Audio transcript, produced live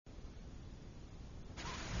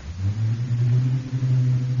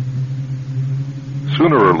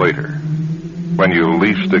when you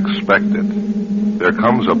least expect it, there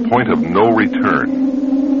comes a point of no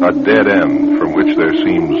return, a dead end from which there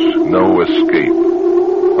seems no escape,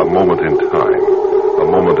 a moment in time, a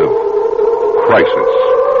moment of crisis.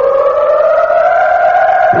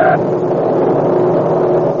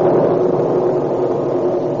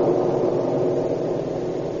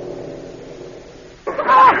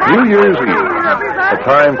 New Year's Eve, a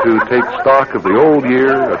time to take stock of the old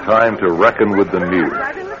year, a time to reckon with the new.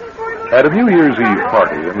 At a New Year's Eve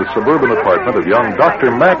party in the suburban apartment of young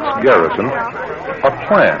Dr. Max Garrison, a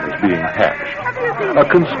plan is being hatched. A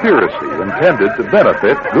conspiracy intended to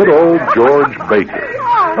benefit good old George Baker.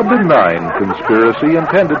 A benign conspiracy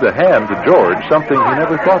intended to hand to George something he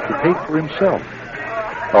never thought to take for himself.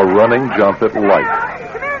 A running jump at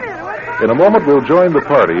life. In a moment, we'll join the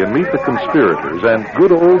party and meet the conspirators and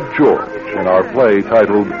good old George in our play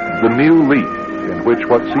titled The New Leaf, in which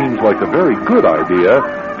what seems like a very good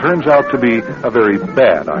idea turns out to be a very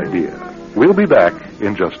bad idea. We'll be back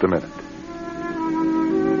in just a minute.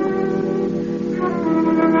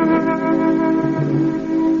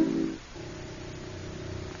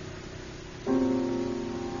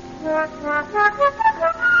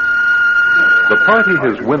 The party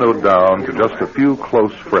has winnowed down to just a few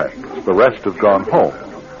close friends. The rest have gone home.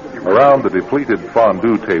 Around the depleted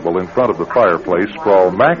fondue table in front of the fireplace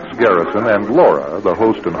sprawl Max Garrison and Laura, the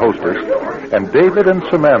host and hostess, and David and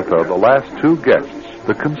Samantha, the last two guests,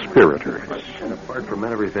 the conspirators. And apart from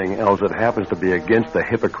everything else, it happens to be against the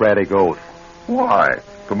Hippocratic Oath. Why?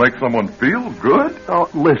 To make someone feel good? Oh,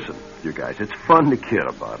 listen, you guys, it's fun to kid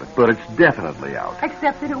about it, but it's definitely out.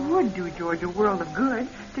 Except that it would do George a world of good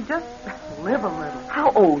to just live a little.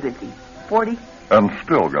 How old is he? 40? And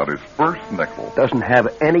still got his first nickel. Doesn't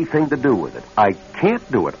have anything to do with it. I can't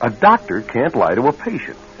do it. A doctor can't lie to a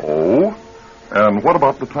patient. Oh? And what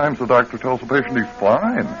about the times the doctor tells the patient he's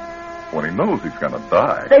fine, when he knows he's going to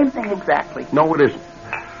die? Same thing exactly. No, it isn't.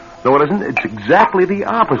 No, it isn't. It's exactly the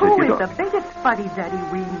opposite. Who is the biggest fuddy-duddy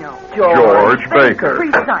we know? George Baker.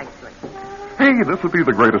 Precisely. Hey, this would be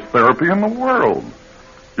the greatest therapy in the world.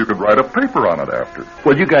 You could write a paper on it after.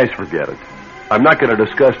 Well, you guys forget it. I'm not going to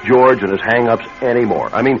discuss George and his hang-ups anymore.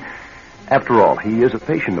 I mean, after all, he is a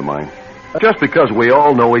patient of mine. Just because we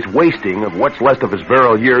all know he's wasting of what's left of his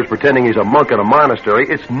virile years pretending he's a monk in a monastery,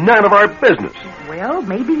 it's none of our business. Well,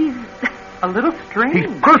 maybe he's a little strange.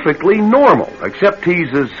 He's perfectly normal, except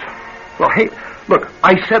he's as... Well, hey, look,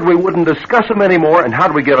 I said we wouldn't discuss him anymore, and how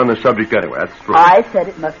do we get on the subject anyway? That's true. I said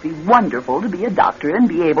it must be wonderful to be a doctor and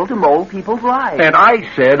be able to mold people's lives. And I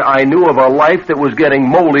said I knew of a life that was getting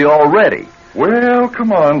moldy already. Well,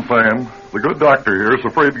 come on, Sam. The good doctor here is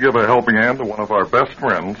afraid to give a helping hand to one of our best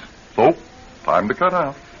friends. So, time to cut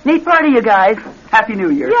out. Neat party, you guys. Happy New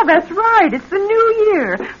Year. Yeah, that's right. It's the new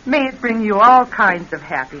year. May it bring you all kinds of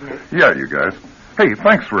happiness. Yeah, you guys. Hey,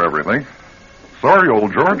 thanks for everything. Sorry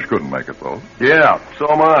old George couldn't make it, though. Yeah,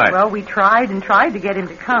 so am I. Well, we tried and tried to get him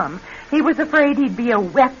to come. He was afraid he'd be a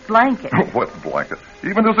wet blanket. Wet blanket.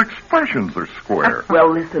 Even his expressions are square.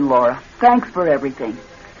 Well, listen, Laura. Thanks for everything.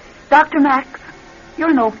 Dr. Max,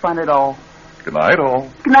 you're no fun at all. Good night, all.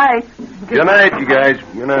 Good night. Good night, you guys.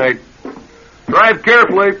 Good night. Drive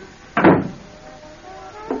carefully.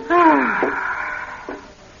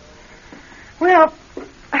 Well,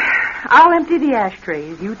 I'll empty the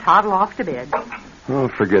ashtrays. You toddle off to bed. Oh,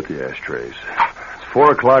 forget the ashtrays. It's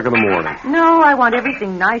 4 o'clock in the morning. No, I want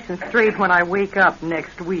everything nice and straight when I wake up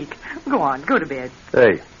next week. Go on, go to bed.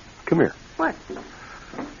 Hey, come here. What?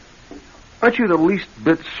 Aren't you the least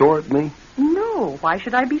bit sore at me? No, why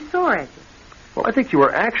should I be sore at you? Well, I think you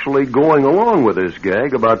were actually going along with this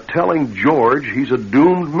gag about telling George he's a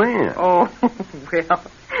doomed man. Oh, well,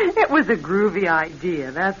 it was a groovy idea,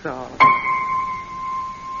 that's all.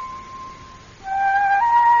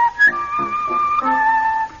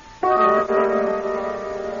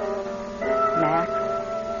 Max,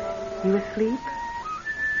 you asleep?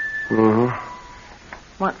 Uh-huh.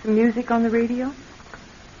 Want some music on the radio?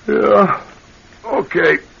 Yeah.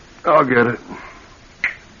 Okay, I'll get it.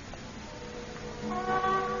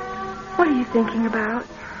 What are you thinking about?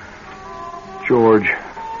 George.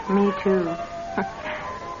 Me too.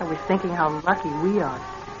 I was thinking how lucky we are.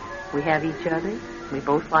 We have each other. We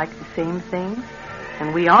both like the same things.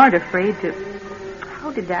 And we aren't afraid to...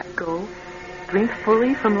 How did that go? Drink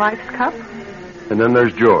fully from life's cup? And then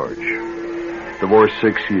there's George. Divorced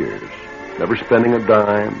 6 years. Never spending a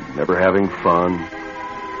dime. Never having fun.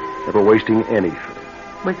 Never wasting anything.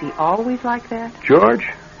 Was he always like that? George?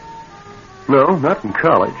 No, not in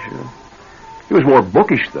college. He was more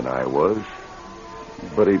bookish than I was.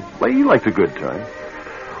 But he liked a good time.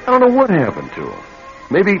 I don't know what happened to him.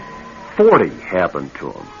 Maybe 40 happened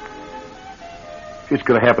to him. it's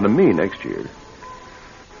going to happen to me next year.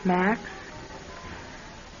 Max,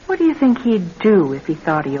 what do you think he'd do if he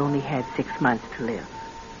thought he only had 6 months to live?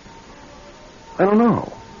 I don't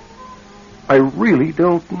know. I really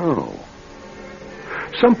don't know.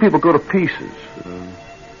 Some people go to pieces,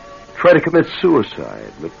 try to commit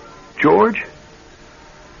suicide. But George,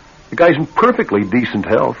 the guy's in perfectly decent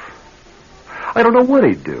health. I don't know what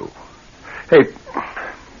he'd do. Hey,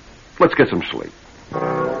 let's get some sleep.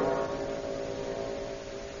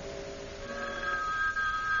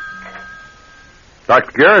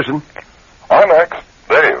 Dr. Garrison. Hi, Max.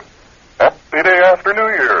 Dave. Happy day after New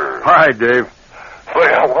Year. Hi, Dave.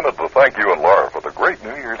 Say, I wanted to thank you and Laura for the great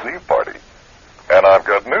New Year's Eve party. And I've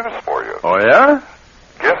got news for you. Oh, yeah?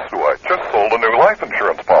 Guess who I just sold a new life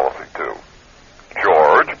insurance policy to?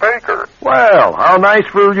 George Baker. Well, how nice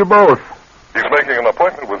for you both. He's making an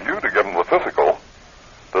appointment with you to give him the physical.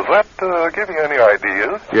 Does that give you any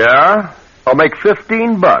ideas? Yeah? I'll make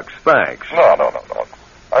 $15, thanks. No.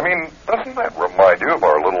 I mean, doesn't that remind you of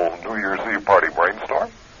our little New Year's Eve party brainstorm?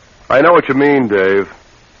 I know what you mean, Dave.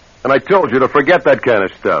 And I told you to forget that kind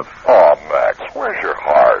of stuff. Oh, Max, where's your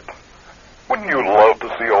heart? Wouldn't you love to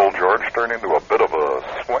see old George turn into a bit of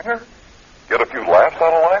a swinger? Get a few laughs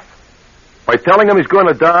out of life? By telling him he's going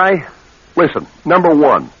to die? Listen, number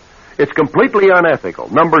 1, it's completely unethical.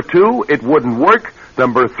 Number 2, it wouldn't work.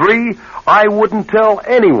 Number 3, I wouldn't tell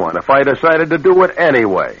anyone if I decided to do it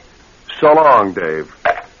anyway. So long, Dave.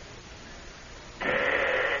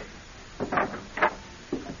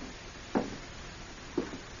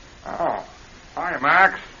 Oh, hi,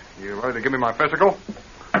 Max. You ready to give me my physical?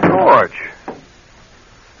 George.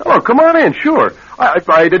 Hello, come on in, sure.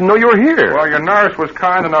 I didn't know you were here. Well, your nurse was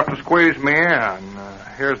kind enough to squeeze me in.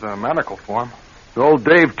 Here's the medical form. Old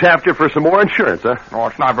Dave tapped you for some more insurance, huh? Oh,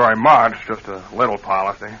 it's not very much, just a little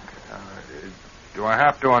policy. Do I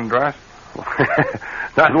have to undress?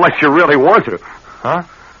 Not unless you really want to. Huh?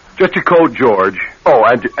 Just your coat, George. Oh,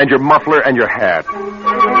 and your muffler and your hat.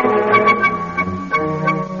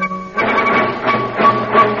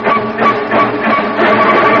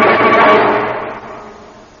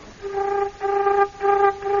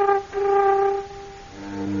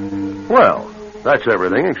 Well, that's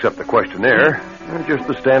everything except the questionnaire. And just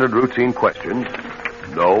the standard routine questions.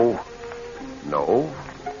 No.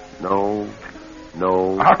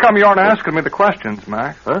 How come you aren't asking me the questions,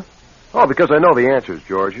 Max? Huh? Oh, because I know the answers,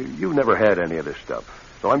 George. You've never had any of this stuff.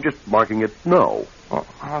 So I'm just marking it no. Well,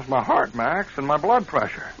 how's my heart, Max, and my blood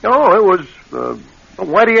pressure? Oh, it was,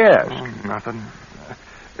 why do you ask? Nothing.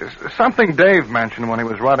 Something Dave mentioned when he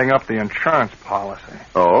was writing up the insurance policy.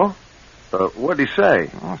 Oh? What did he say?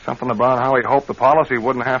 Oh, something about how he hoped the policy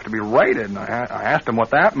wouldn't have to be rated. And I asked him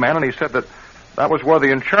what that meant, and he said that was where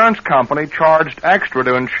the insurance company charged extra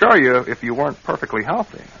to insure you if you weren't perfectly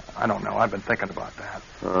healthy. I don't know. I've been thinking about that.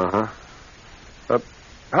 Uh-huh.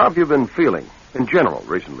 How have you been feeling in general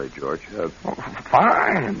recently, George?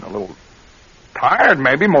 Fine. A little tired,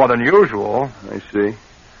 maybe, more than usual. I see.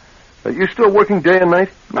 You still working day and night?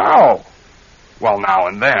 No. Well, now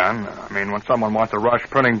and then. I mean, when someone wants a rush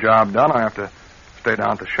printing job done, I have to stay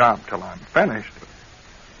down at the shop till I'm finished.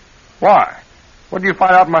 Why? What did you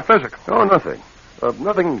find out in my physical? Oh, nothing.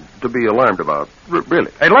 Nothing to be alarmed about,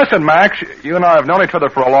 really. Hey, listen, Max, you and I have known each other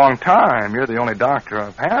for a long time. You're the only doctor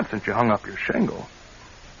I've had since you hung up your shingle.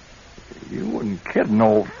 You wouldn't kid an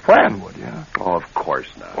old friend, would you? Oh, of course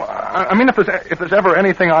not. Well, I mean, if there's ever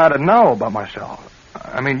anything I ought to know about myself,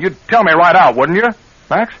 I mean, you'd tell me right out, wouldn't you,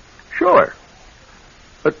 Max? Sure.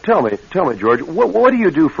 But tell me, George, what do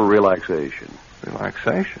you do for relaxation?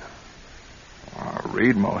 Relaxation? I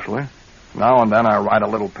read mostly. Now and then I write a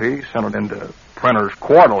little piece, send it into Printers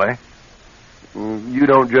Quarterly. You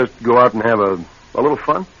don't just go out and have a little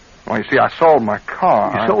fun? Well, you see, I sold my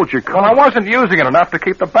car. You sold your car? Well, I wasn't using it enough to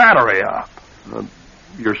keep the battery up.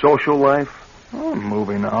 Your social life? Oh,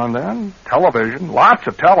 movie now and then. Television. Lots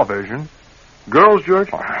of television. Girls, George?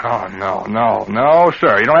 Oh, no,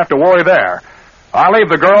 sir. You don't have to worry there. I leave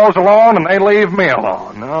the girls alone, and they leave me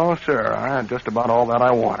alone. No, sir. I had just about all that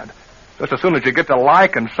I wanted. Just as soon as you get to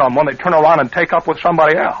liking someone, they turn around and take up with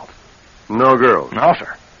somebody else. No girls? No,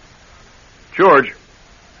 sir. George,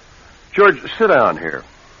 sit down here.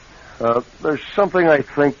 There's something I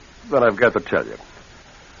think that I've got to tell you.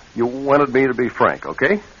 You wanted me to be frank,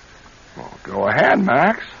 okay? Well, go ahead,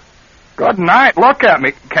 Max. Good night. Look at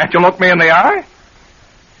me. Can't you look me in the eye?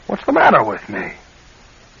 What's the matter with me?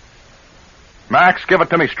 Max, give it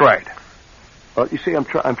to me straight. Well, you see, I'm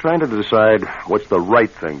trying to decide what's the right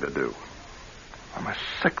thing to do. I'm a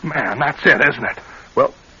sick man. That's it, isn't it?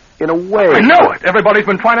 Well, in a way... I know it. Everybody's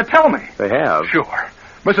been trying to tell me. They have? Sure.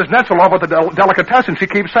 Mrs. Netzel over at the delicatessen, she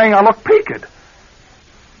keeps saying I look peaked.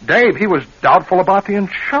 Dave, he was doubtful about the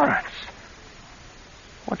insurance.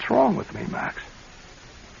 What's wrong with me, Max?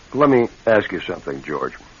 Let me ask you something,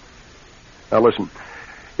 George. Now, listen.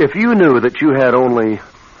 If you knew that you had only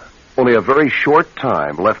a very short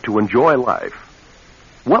time left to enjoy life,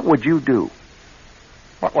 what would you do?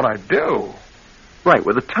 What would I do? Right,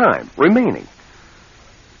 with the time remaining.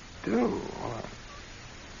 Do?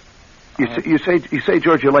 You say,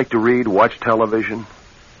 George, you like to read, watch television?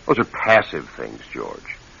 Those are passive things,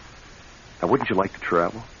 George. Now, wouldn't you like to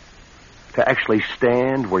travel? To actually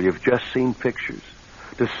stand where you've just seen pictures?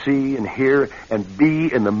 To see and hear and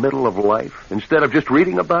be in the middle of life instead of just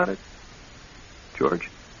reading about it? George?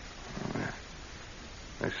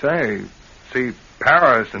 They say, see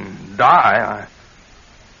Paris and die.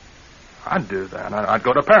 I'd do that. I'd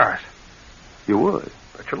go to Paris. You would?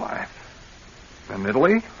 Bet your life. And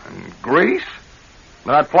Italy and Greece.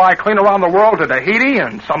 Then I'd fly clean around the world to Tahiti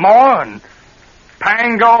and Samoa and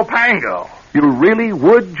Pango. You really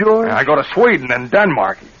would, George? And I'd go to Sweden and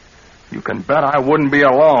Denmark. You can bet I wouldn't be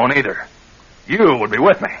alone either. You would be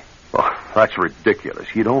with me. Oh, that's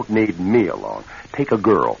ridiculous. You don't need me along. Take a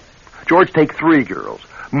girl. George, take 3 girls.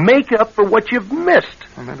 Make up for what you've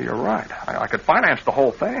missed. Well, maybe you're right. I could finance the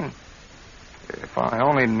whole thing. If I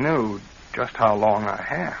only knew just how long I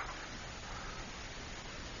have.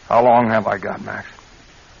 How long have I got, Max?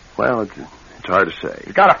 Well, it's hard to say.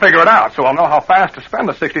 You got to figure it out so I'll know how fast to spend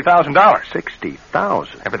the $60,000.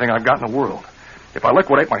 $60,000? Everything I've got in the world. If I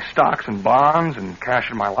liquidate my stocks and bonds and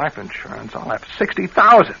cash in my life insurance, I'll have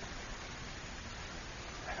 $60,000.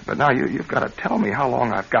 But now you've got to tell me how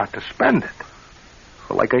long I've got to spend it.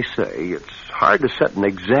 Well, like I say, it's hard to set an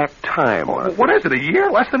exact time on it. What is it, a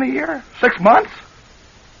year? Less than a year? 6 months?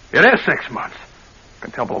 It is 6 months. I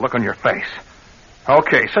can tell by the look on your face.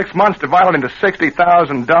 Okay, 6 months divided into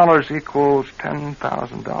 $60,000 equals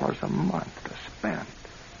 $10,000 a month to spend.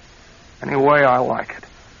 Any way I like it.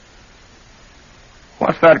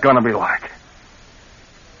 What's that going to be like?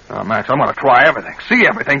 Oh, Max, I'm going to try everything, see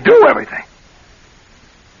everything, do everything.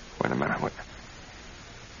 Wait a minute.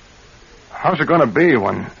 How's it going to be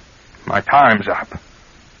when my time's up?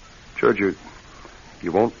 George, you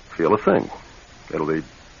won't feel a thing. It'll be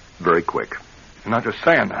very quick. You're not just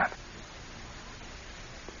saying that.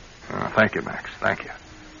 Thank you, Max. Thank you.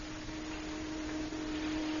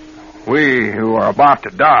 We who are about to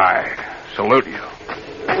die salute you.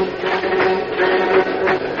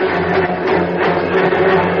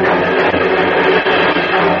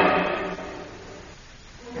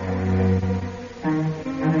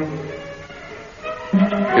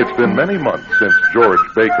 It's been many months since George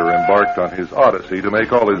Baker embarked on his odyssey to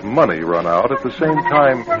make all his money run out at the same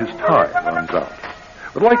time his time runs out.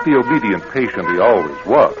 But like the obedient patient he always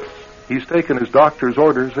was, he's taken his doctor's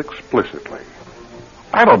orders explicitly.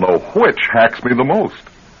 I don't know which hacks me the most.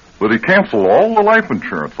 That he canceled all the life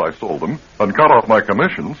insurance I sold him and cut off my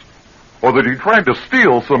commissions, or that he tried to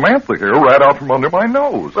steal Samantha here right out from under my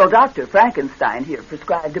nose. Well, Dr. Frankenstein here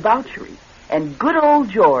prescribed debauchery, and good old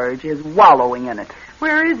George is wallowing in it.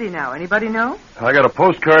 Where is he now? Anybody know? I got a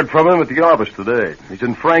postcard from him at the office today. He's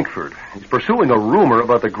in Frankfurt. He's pursuing a rumor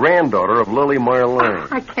about the granddaughter of Lily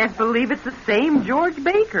Marlene. I can't believe it's the same George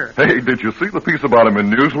Baker. Hey, did you see the piece about him in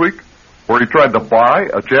Newsweek? Where he tried to buy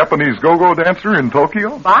a Japanese go-go dancer in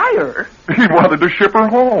Tokyo? Buy her? He wanted to ship her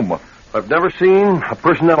home. I've never seen a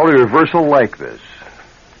personality reversal like this.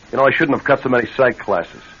 You know, I shouldn't have cut so many psych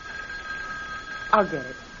classes. I'll get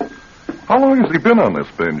it. How long has he been on this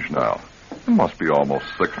binge now? It must be almost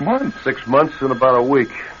 6 months. 6 months and about a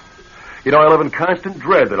week. You know, I live in constant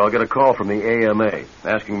dread that I'll get a call from the AMA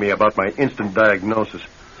asking me about my instant diagnosis.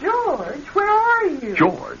 George, where are you?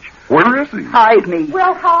 George? Where is he? Hide me.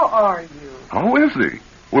 Well, how are you? How is he?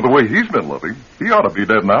 With the way he's been living, he ought to be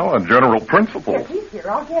dead now on general principles. Yes, he's here.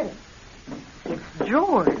 I'll get him. It's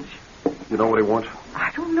George. You know what he wants? I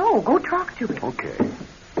don't know. Go talk to him. Okay.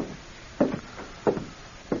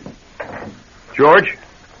 George?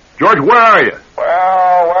 George, where are you?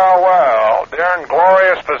 Well. Dear and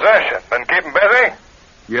glorious possession. Been keeping busy?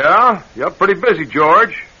 Yeah, pretty busy,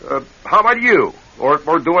 George. How about you? Or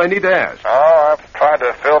do I need to ask? Oh, I've tried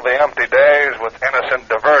to fill the empty days with innocent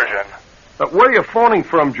diversion. Where are you phoning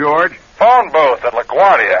from, George? Phone booth at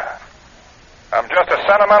LaGuardia. I'm just a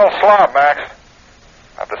sentimental slob, Max.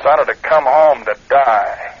 I've decided to come home to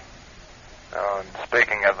die. Oh, and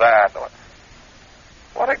speaking of that,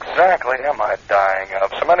 what exactly am I dying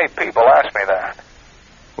of? So many people ask me that.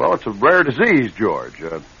 Well, it's a rare disease, George.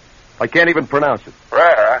 I can't even pronounce it.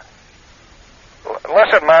 Rare, huh?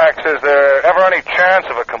 Listen, Max, is there ever any chance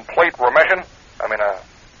of a complete remission? I mean, a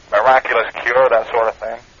miraculous cure, that sort of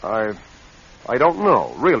thing? I don't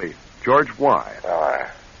know, really. George, why? Well,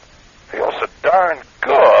 feels so darn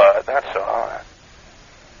good, that's all.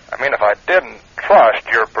 I mean, if I didn't trust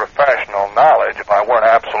your professional knowledge, if I weren't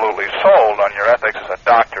absolutely sold on your ethics as a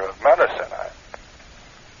doctor of medicine,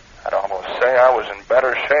 I'd almost say I was in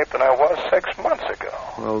better shape than I was 6 months ago.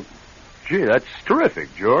 Well, gee, that's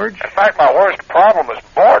terrific, George. In fact, my worst problem is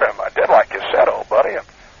boredom. I did like you said, old buddy. I've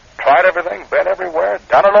tried everything, been everywhere,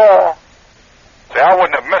 done it all. See, I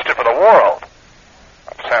wouldn't have missed it for the world.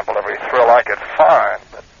 I've sampled every thrill I could find,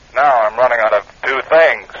 but now I'm running out of two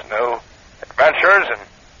things, new adventures and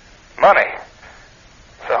money.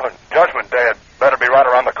 So Judgment Day had better be right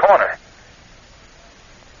around the corner.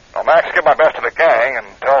 Well, Max, give my best to the gang and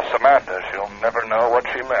tell Samantha she'll never know what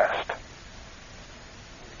she missed.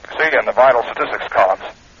 See you in the vital statistics columns.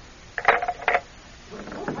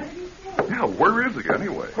 Yeah, where is he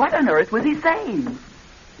anyway? What on earth was he saying?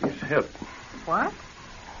 He's hip. What?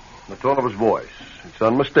 The tone of his voice. It's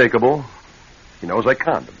unmistakable. He knows I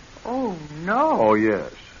conned him. Oh, no. Oh,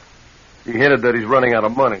 yes. He hinted that he's running out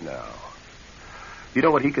of money now. You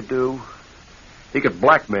know what he could do? He could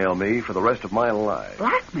blackmail me for the rest of my life.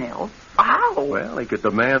 Blackmail? How? Well, he could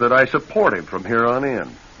demand that I support him from here on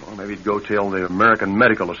in. Or maybe he'd go tell the American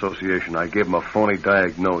Medical Association I gave him a phony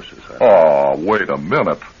diagnosis. Oh, wait a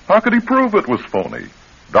minute. How could he prove it was phony?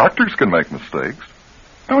 Doctors can make mistakes.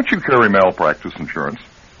 Don't you carry malpractice insurance?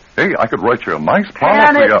 Hey, I could write you a nice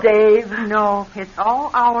Can policy. it, Dave? No, it's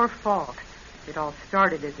all our fault. It all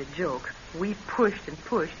started as a joke. We pushed and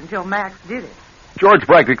pushed until Max did it. George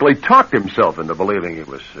practically talked himself into believing he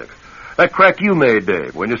was sick. That crack you made,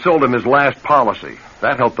 Dave, when you sold him his last policy,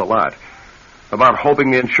 that helped a lot. About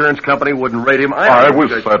hoping the insurance company wouldn't rate him. I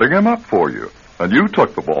was setting him up for you, and you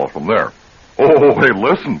took the ball from there. Oh, hey,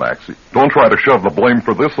 listen, Maxie. Don't try to shove the blame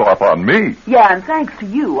for this off on me. Yeah, and thanks to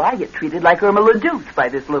you, I get treated like Irma LaDuce by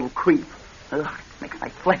this little creep. Ugh, it makes my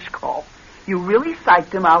flesh crawl. You really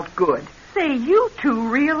psyched him out good. Say, you two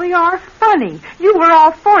really are funny. You were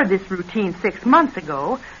all for this routine 6 months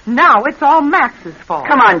ago. Now it's all Max's fault.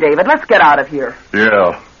 Come on, David, let's get out of here.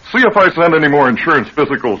 Yeah. See if I send any more insurance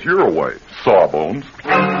physicals your way, sawbones.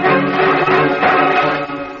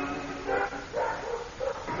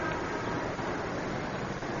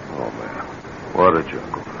 Oh, man. What a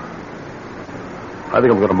jungle. I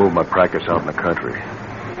think I'm going to move my practice out in the country.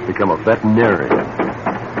 Become a veterinarian.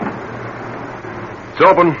 It's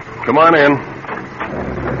open. Come on in.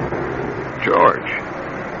 George.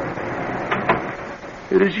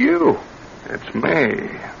 It is you. It's me.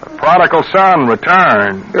 The prodigal son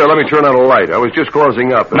returned. Here, let me turn on a light. I was just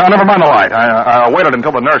closing up. No, never mind the light. I waited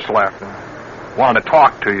until the nurse left. Wanted to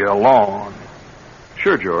talk to you alone.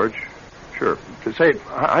 Sure, George. Sure. Say,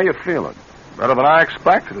 how you feeling? Better than I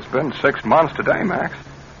expected. It's been 6 months today, Max.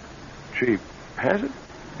 Gee, has it?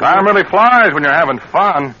 Time really flies when you're having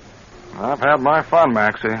fun. I've had my fun,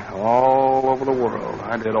 Maxie, all over the world.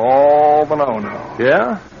 I did all the no-no.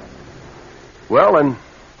 Yeah? Well, then,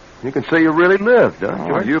 you can say you really lived, huh,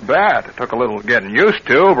 George? Oh, you bet. It took a little getting used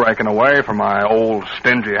to, breaking away from my old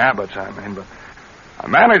stingy habits, but I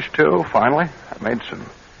managed to, finally. I made some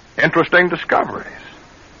interesting discoveries.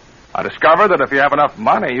 I discovered that if you have enough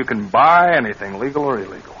money, you can buy anything, legal or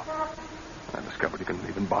illegal. I discovered you can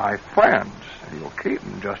even buy friends, and you'll keep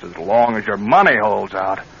them just as long as your money holds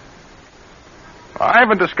out. I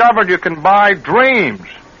even discovered you can buy dreams.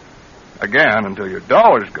 Again, until your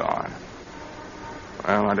dough is gone.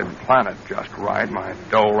 Well, I didn't plan it just right. My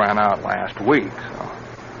dough ran out last week, so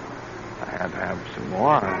I had to have some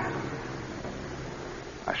more.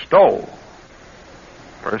 I stole.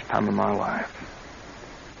 First time in my life.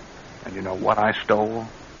 And you know what I stole?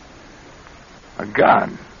 A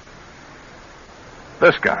gun.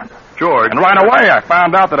 This gun. George. And right away I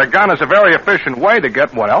found out that a gun is a very efficient way to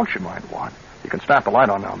get what else you might want. You can snap the light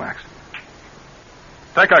on now, Max.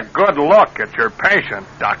 Take a good look at your patient,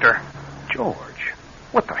 Doctor. George,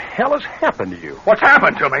 what the hell has happened to you? What's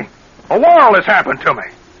happened to me? The world has happened to me.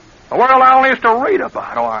 The world I only used to read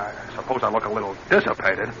about. Oh, I suppose I look a little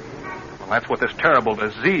dissipated. Well, that's what this terrible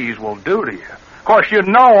disease will do to you. Of course, you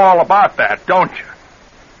know all about that, don't you?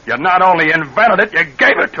 You not only invented it, you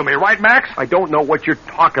gave it to me, right, Max? I don't know what you're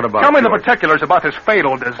talking about. Tell me George. the particulars about this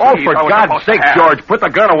fatal disease. Oh, for God's sake, George, put the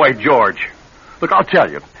gun away, George. Look, I'll tell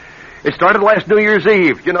you. It started last New Year's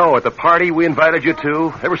Eve. You know, at the party we invited you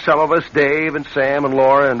to. There were some of us, Dave and Sam and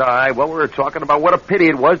Laura and I. Well, we were talking about what a pity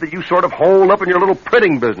it was that you sort of holed up in your little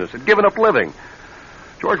printing business and given up living.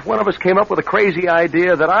 George, one of us came up with a crazy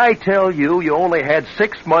idea that I tell you only had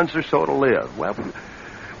 6 months or so to live. Well,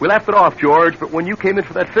 we laughed it off, George, but when you came in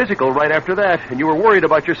for that physical right after that and you were worried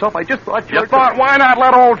about yourself, I just thought, George... You thought, why not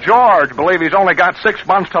let old George believe he's only got 6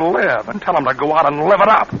 months to live and tell him to go out and live it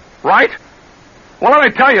up, right? Well, let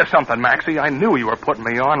me tell you something, Maxie. I knew you were putting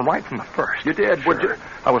me on right from the first. You did? Sure. Would you?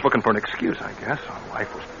 I was looking for an excuse, I guess.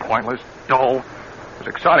 Life was pointless, dull. It was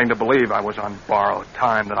exciting to believe I was on borrowed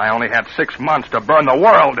time, that I only had 6 months to burn the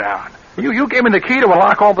world down. You gave me the key to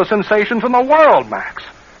unlock all the sensations in the world, Max.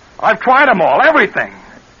 I've tried them all, everything,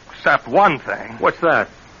 except one thing. What's that?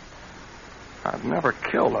 I've never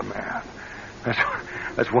killed a man.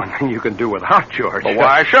 That's one thing you can do without, George. Well,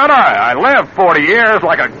 why should I? I lived 40 years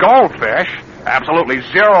like a goldfish. Absolutely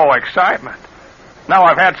zero excitement. Now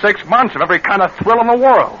I've had 6 months of every kind of thrill in the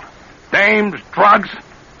world. Dames, drugs.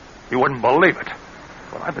 You wouldn't believe it.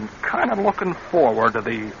 But I've been kind of looking forward to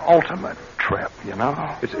the ultimate trip, you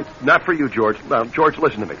know? It's not for you, George. Now, George,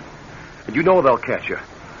 listen to me. And you know they'll catch you.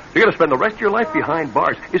 You're going to spend the rest of your life behind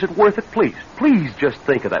bars. Is it worth it? Please. Please just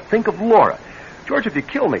think of that. Think of Laura. George, if you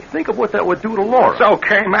kill me, think of what that would do to Laura. It's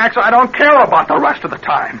okay, Max. I don't care about the rest of the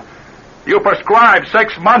time. You prescribed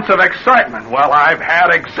 6 months of excitement. Well, I've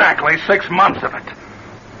had exactly 6 months of it.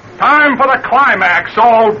 Time for the climax,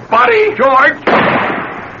 old buddy. George!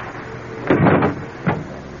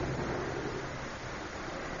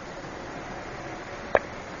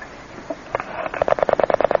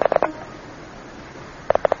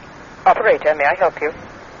 Operator, may I help you?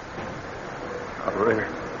 Operator,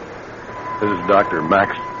 this is Dr.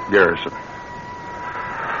 Max Garrison.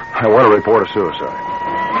 I want to report a suicide.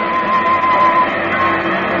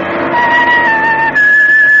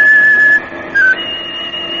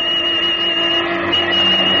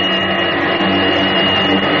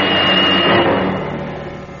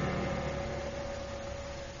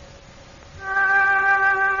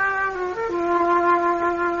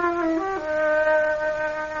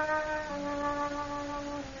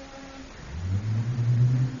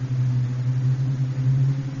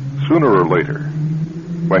 Sooner or later,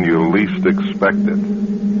 when you least expect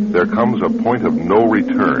it, there comes a point of no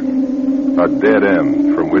return, a dead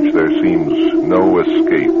end from which there seems no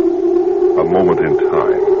escape, a moment in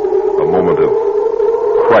time, a moment of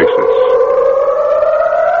crisis.